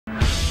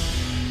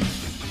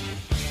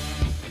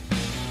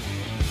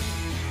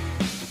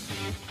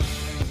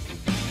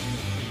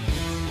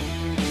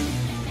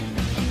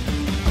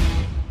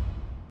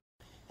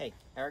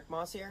Eric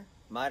Moss here,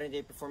 modern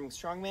day performing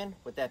strongman.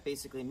 What that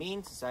basically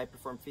means is I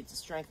perform feats of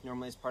strength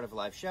normally as part of a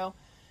live show.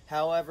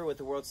 However, with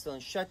the world still in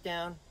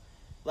shutdown,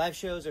 live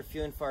shows are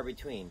few and far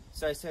between.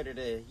 So I started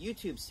a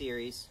YouTube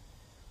series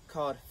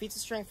called Feats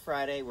of Strength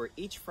Friday, where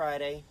each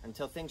Friday,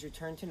 until things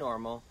return to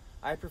normal,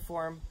 I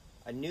perform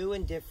a new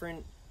and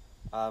different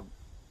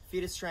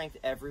feat of strength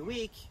every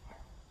week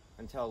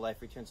until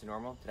life returns to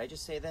normal. Did I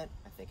just say that?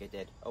 I think I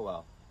did. Oh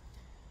well.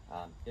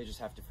 You'll just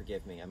have to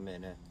forgive me. I'm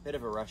in a bit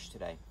of a rush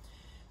today.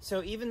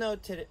 So even though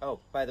today, oh,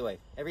 by the way,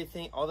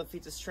 all the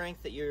feats of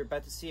strength that you're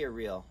about to see are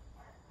real.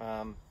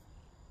 So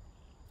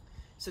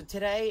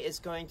today is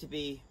going to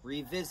be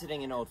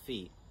revisiting an old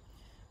feat.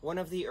 One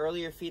of the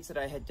earlier feats that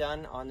I had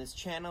done on this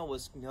channel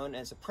was known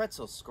as a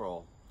pretzel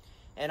scroll.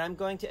 And I'm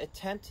going to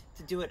attempt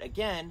to do it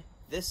again,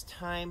 this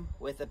time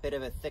with a bit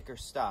of a thicker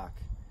stock.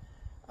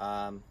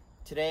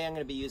 Today I'm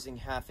going to be using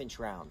 1/2-inch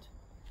round.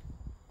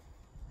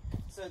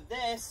 So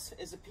this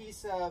is a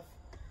piece of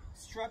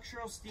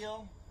structural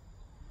steel.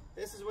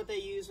 This is what they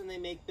use when they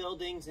make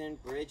buildings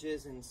and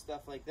bridges and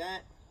stuff like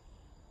that.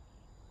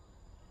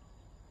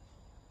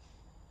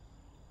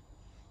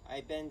 I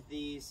bend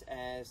these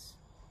as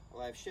a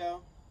live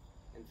show,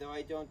 and though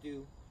I don't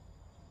do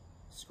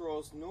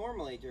scrolls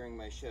normally during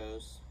my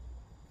shows,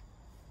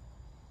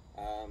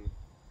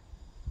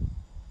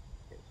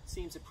 it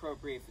seems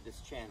appropriate for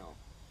this channel.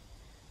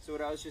 So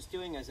what I was just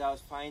doing is I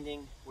was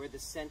finding where the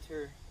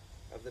center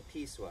of the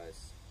piece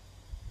was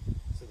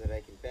so that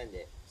I can bend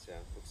it. So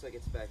looks like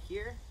it's about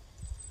here.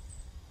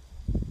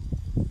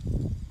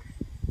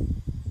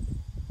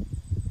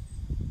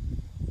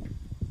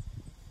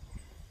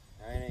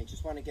 Alright, I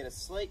just want to get a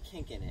slight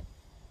kink in it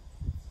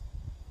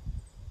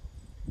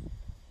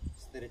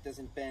so that it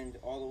doesn't bend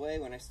all the way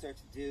when I start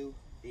to do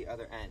the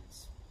other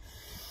ends.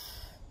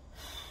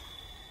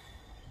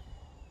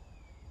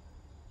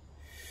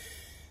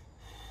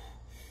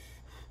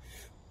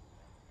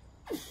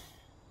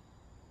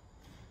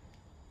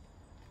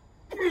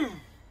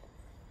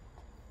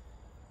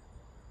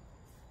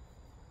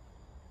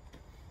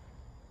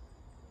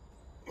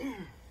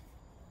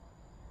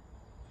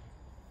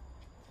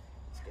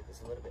 Let's get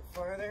this a little bit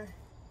farther.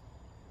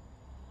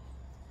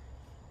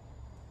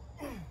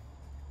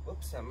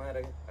 Whoops, I'm out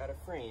of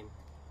frame.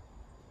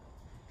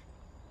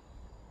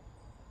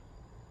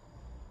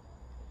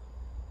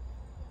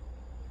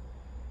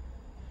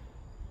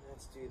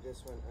 Let's do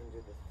this one under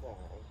the thigh.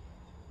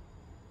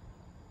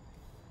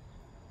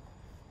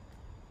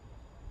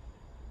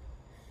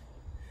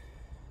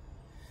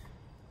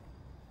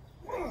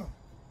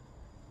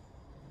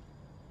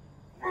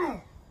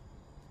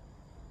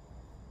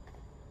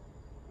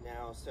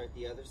 Now I'll start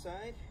the other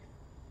side.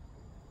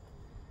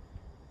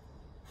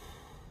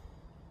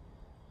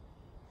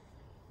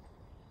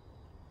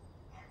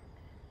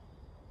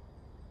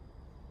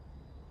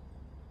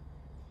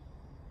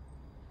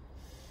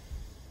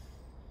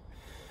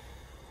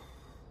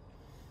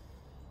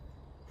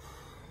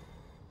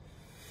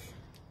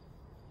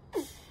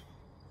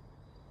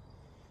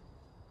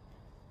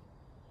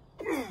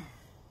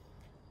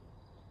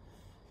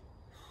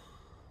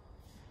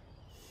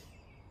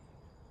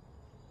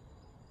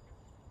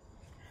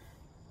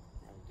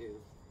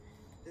 Do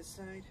this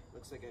side.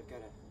 Looks like I've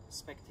got a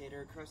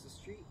spectator across the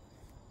street.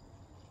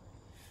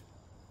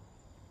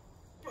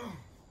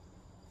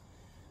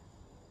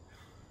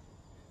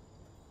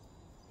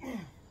 Okay.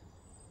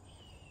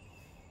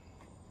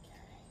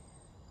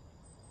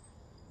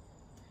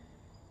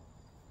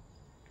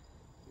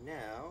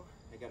 Now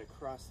I got to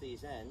cross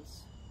these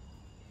ends.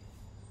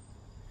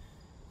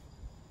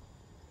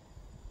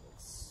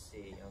 Let's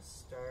see, I'll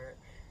start.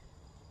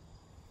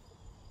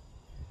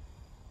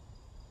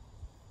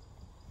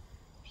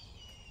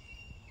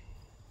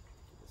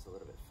 A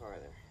little bit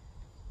farther.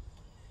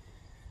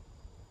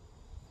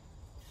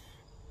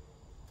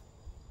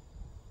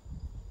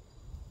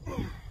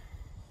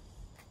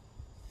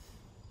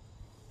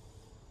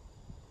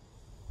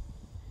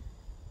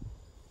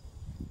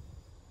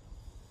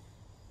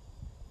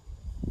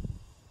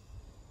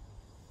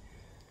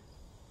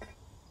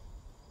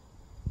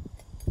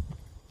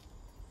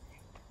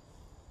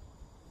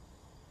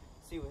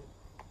 See what?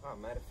 Oh,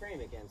 I'm out of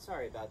frame again.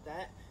 Sorry about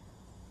that.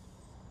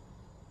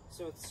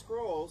 So with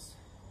scrolls,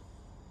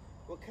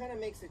 what kind of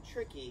makes it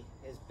tricky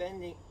is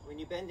bending. When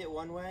you bend it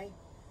one way,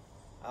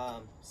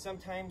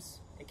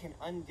 sometimes it can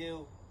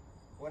undo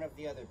one of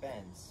the other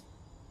bends.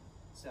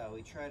 So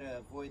we try to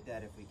avoid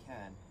that if we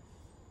can.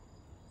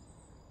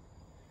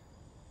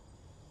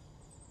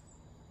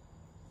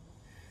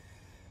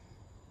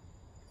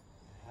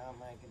 How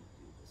am I going to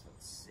do this?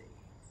 Let's see.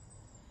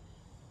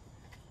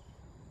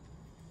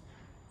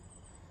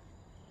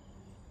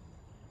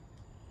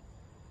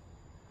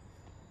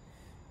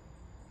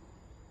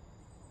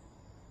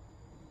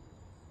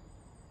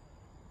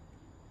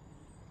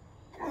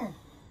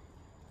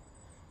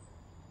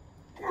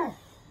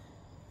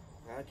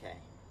 Okay,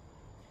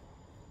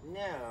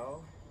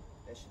 now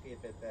that should be a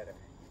bit better.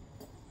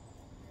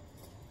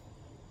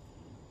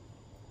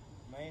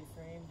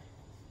 Mainframe,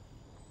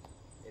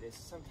 it is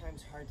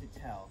sometimes hard to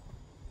tell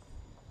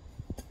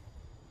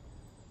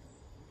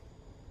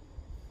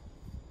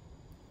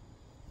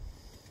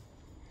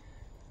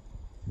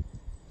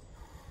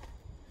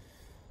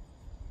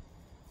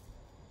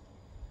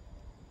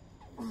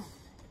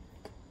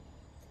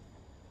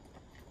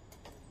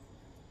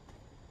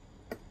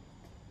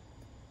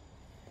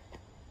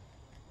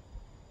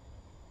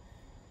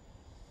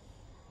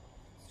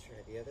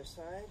Try the other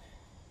side.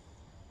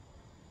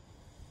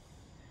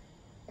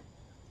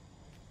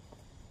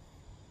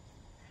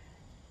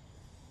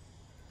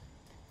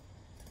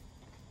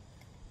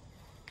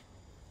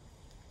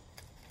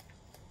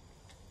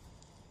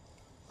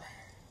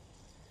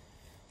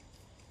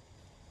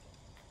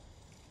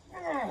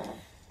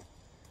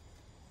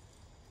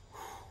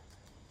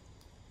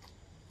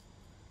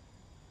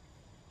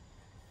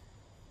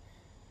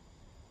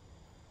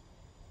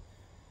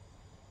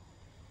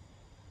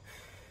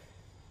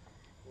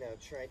 Now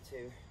try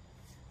to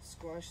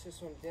squash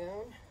this one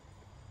down.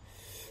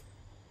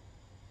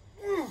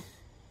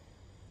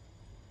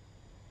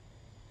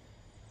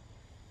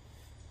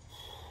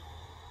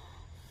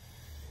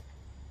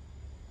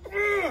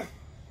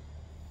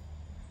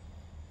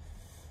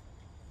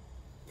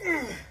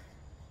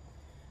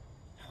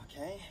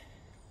 Okay.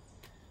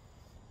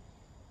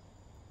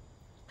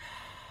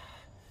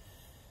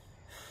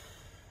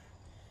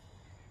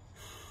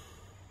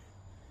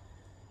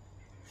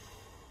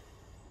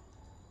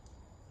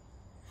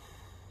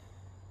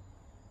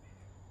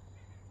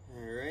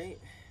 All right.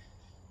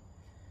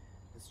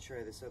 Let's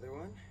try this other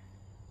one.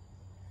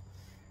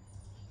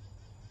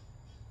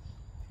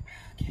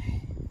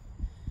 Okay.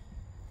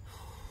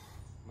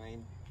 Can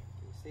you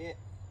see it?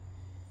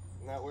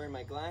 I'm not wearing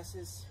my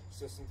glasses,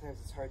 so sometimes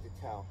it's hard to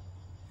tell.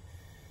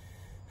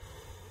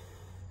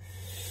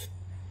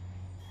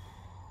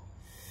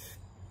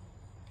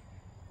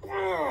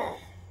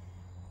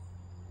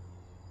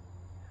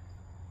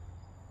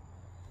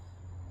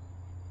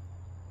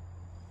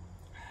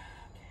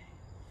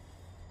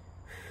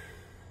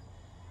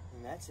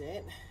 And that's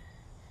it.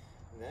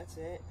 And that's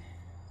it.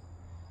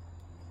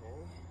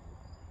 Okay.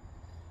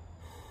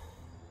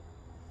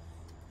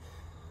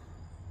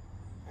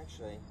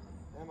 Actually,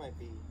 that might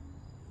be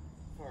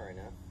far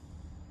enough.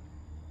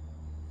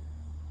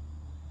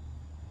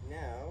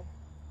 Now,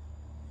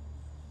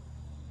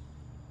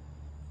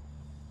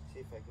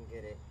 see if I can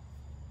get it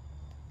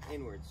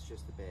inwards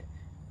just a bit.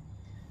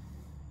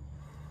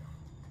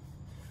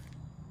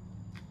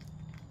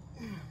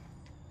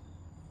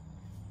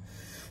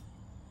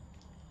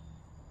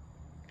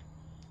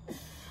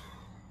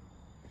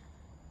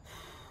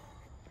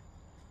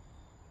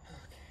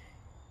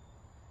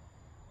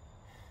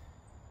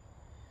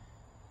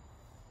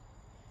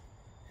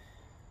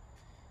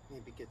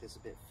 Maybe get this a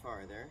bit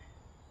farther.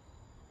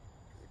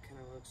 It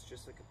kind of looks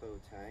just like a bow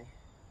tie.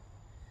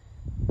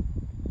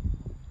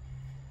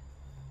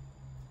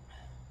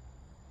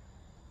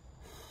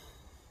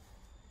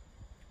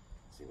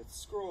 See, with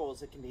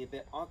scrolls, it can be a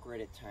bit awkward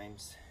at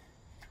times.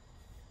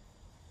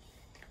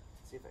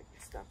 Let's see if I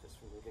can stop this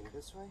from moving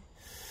this way.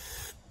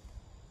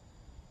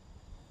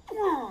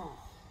 Now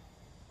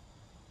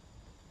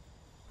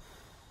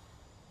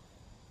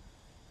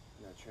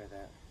try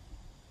that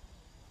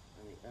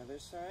on the other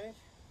side.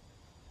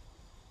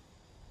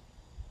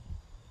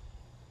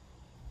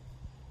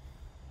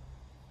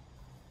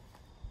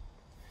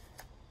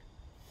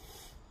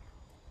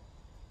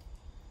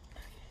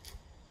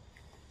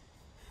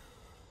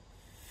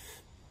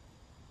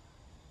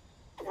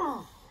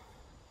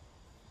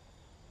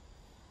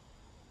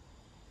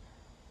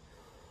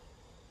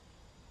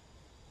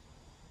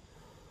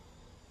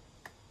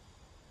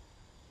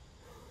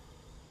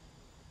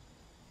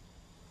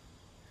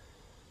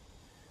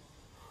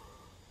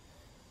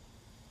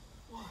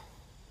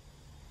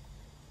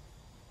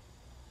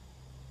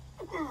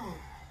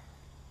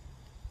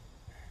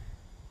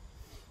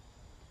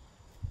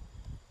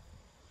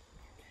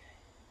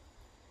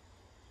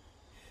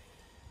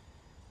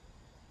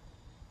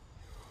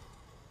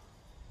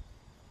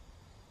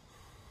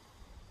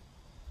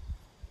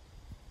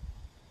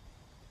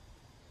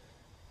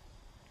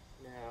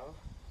 Now,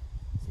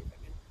 see if I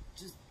can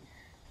just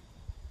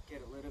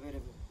get a little bit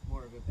of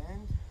more of a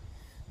bend.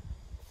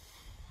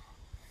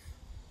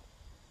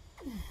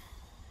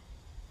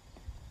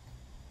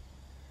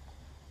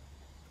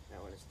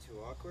 That one is too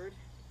awkward.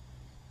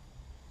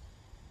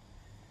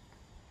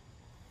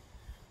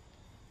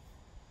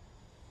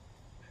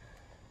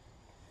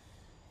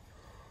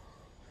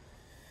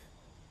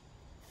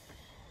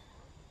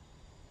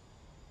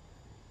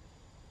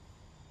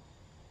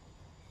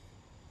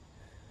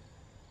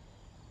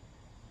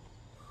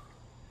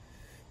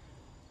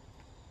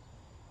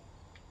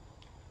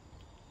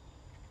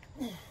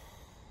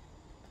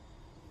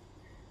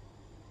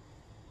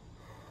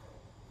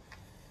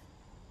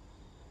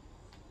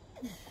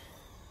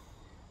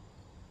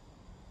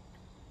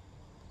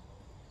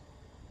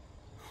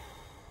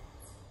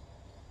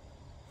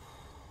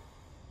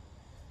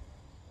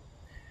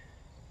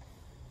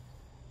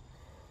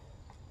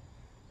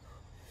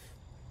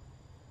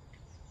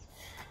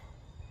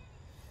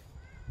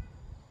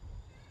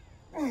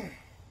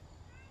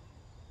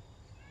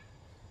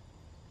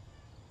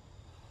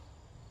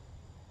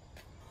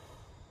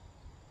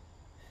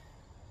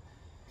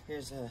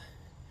 Here's a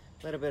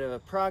little bit of a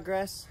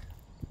progress.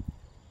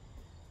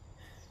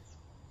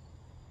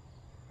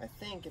 I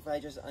think if I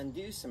just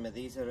undo some of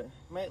these, it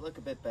might look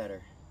a bit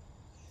better.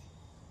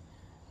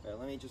 But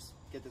let me just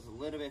get this a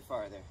little bit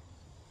farther.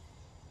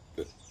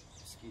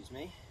 Just Excuse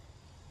me.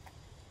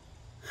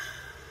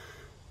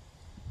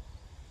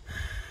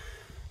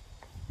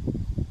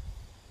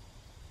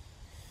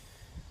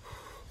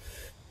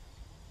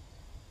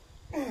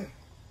 Okay.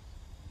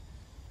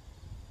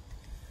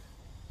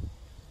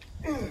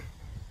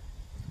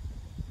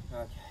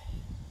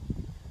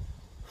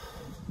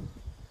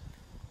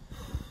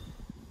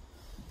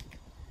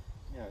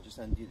 Now just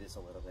undo this a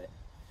little bit.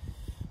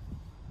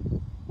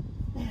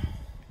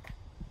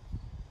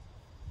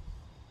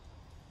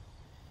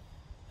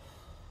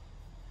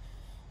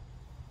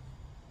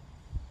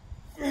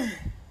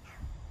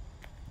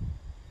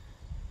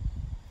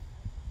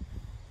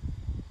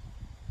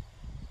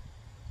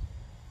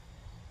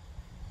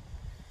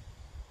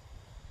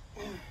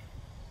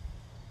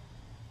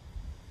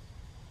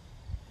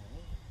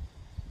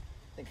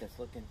 I think that's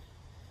looking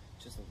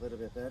just a little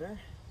bit better.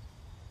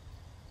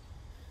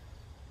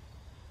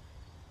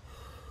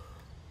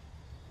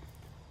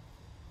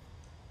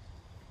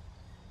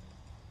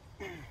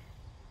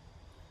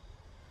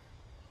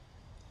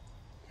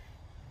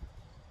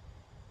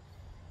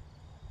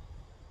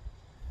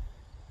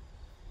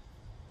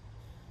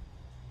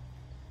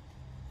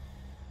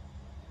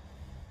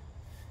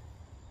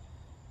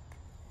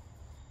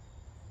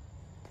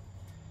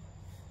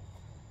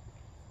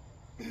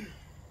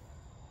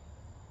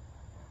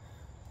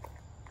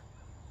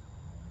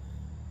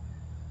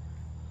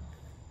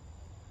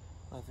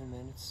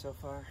 Minutes so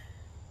far.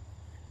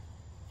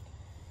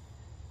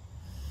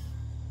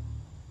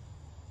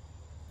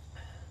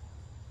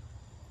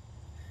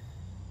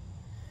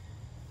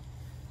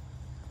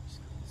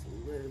 Just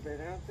a little bit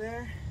out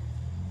there.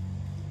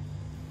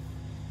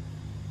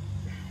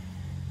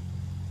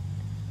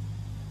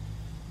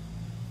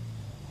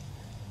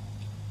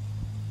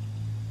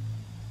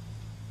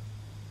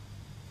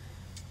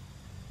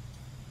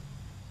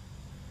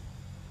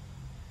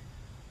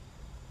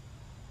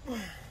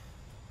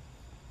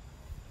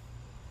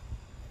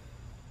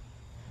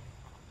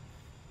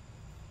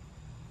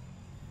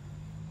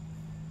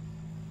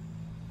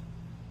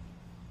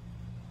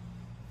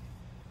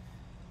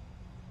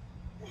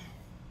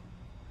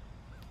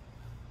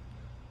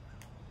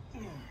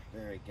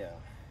 There we go.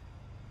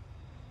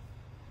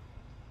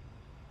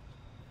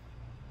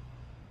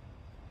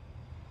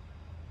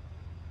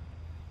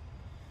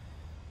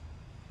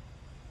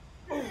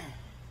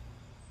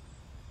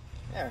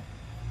 There.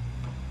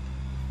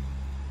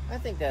 I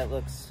think that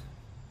looks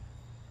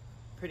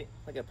pretty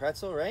like a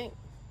pretzel, right?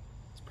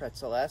 It's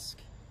pretzel-esque.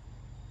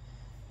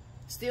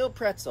 Steel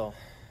pretzel.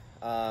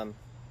 Not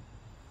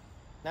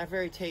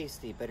very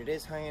tasty, but it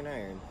is high in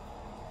iron.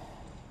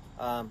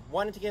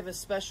 Wanted to give a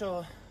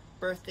special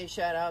birthday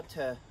shout out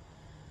to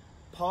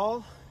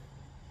Paul.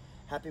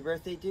 Happy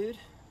birthday, dude.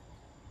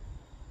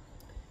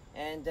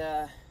 And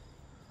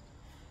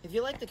if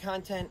you like the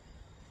content,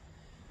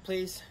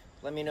 please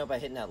let me know by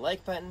hitting that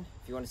like button.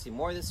 If you want to see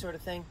more of this sort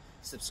of thing,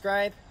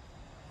 subscribe.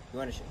 If you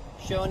want to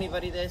show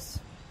anybody this,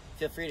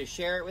 feel free to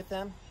share it with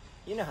them.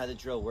 You know how the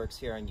drill works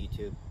here on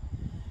YouTube.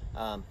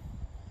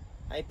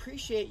 I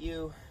appreciate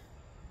you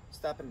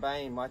stopping by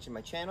and watching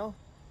my channel.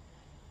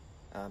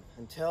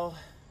 Until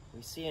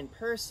we see you in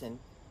person,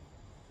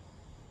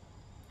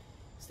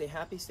 stay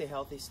happy, stay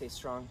healthy, stay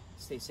strong,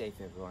 stay safe,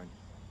 everyone.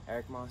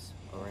 Eric Moss,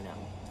 over and out.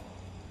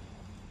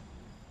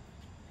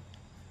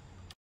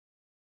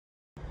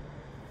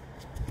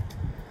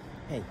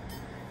 Hey,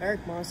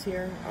 Eric Moss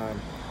here.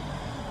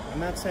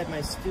 I'm outside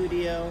my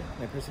studio,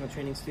 my personal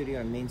training studio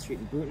on Main Street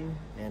in Boonton,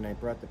 and I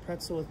brought the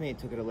pretzel with me. I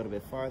took it a little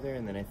bit farther,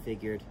 and then I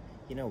figured,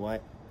 you know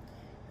what?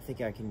 I think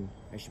I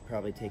should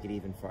probably take it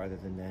even farther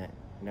than that.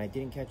 And I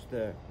didn't catch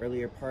the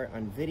earlier part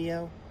on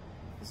video.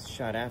 This is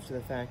shot after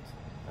the fact.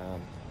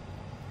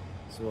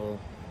 So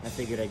I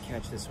figured I'd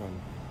catch this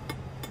one.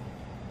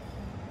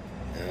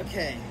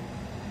 Okay.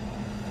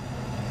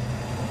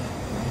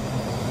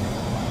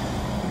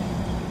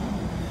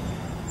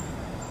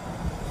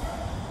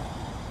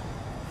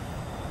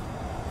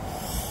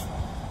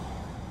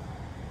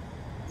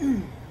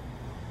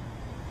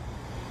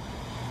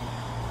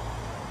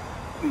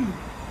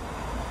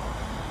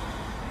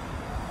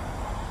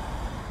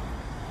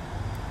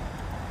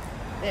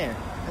 There,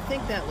 I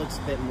think that looks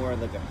a bit more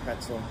like a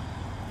pretzel,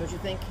 don't you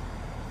think?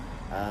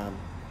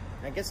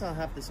 I guess I'll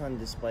have this on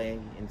display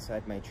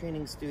inside my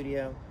training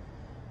studio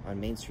on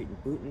Main Street in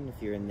Boonton. If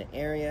you're in the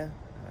area,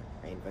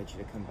 I invite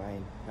you to come by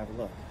and have a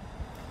look.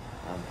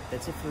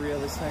 That's it for real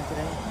this time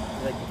today. If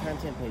you like the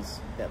content, please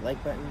hit that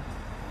like button,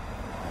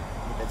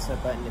 hit that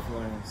sub button if you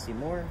want to see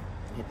more,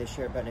 and hit the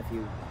share button if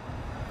you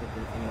think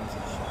that anyone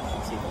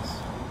should see this.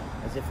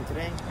 That's it for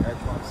today.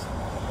 Eric Moss.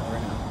 Over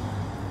and out.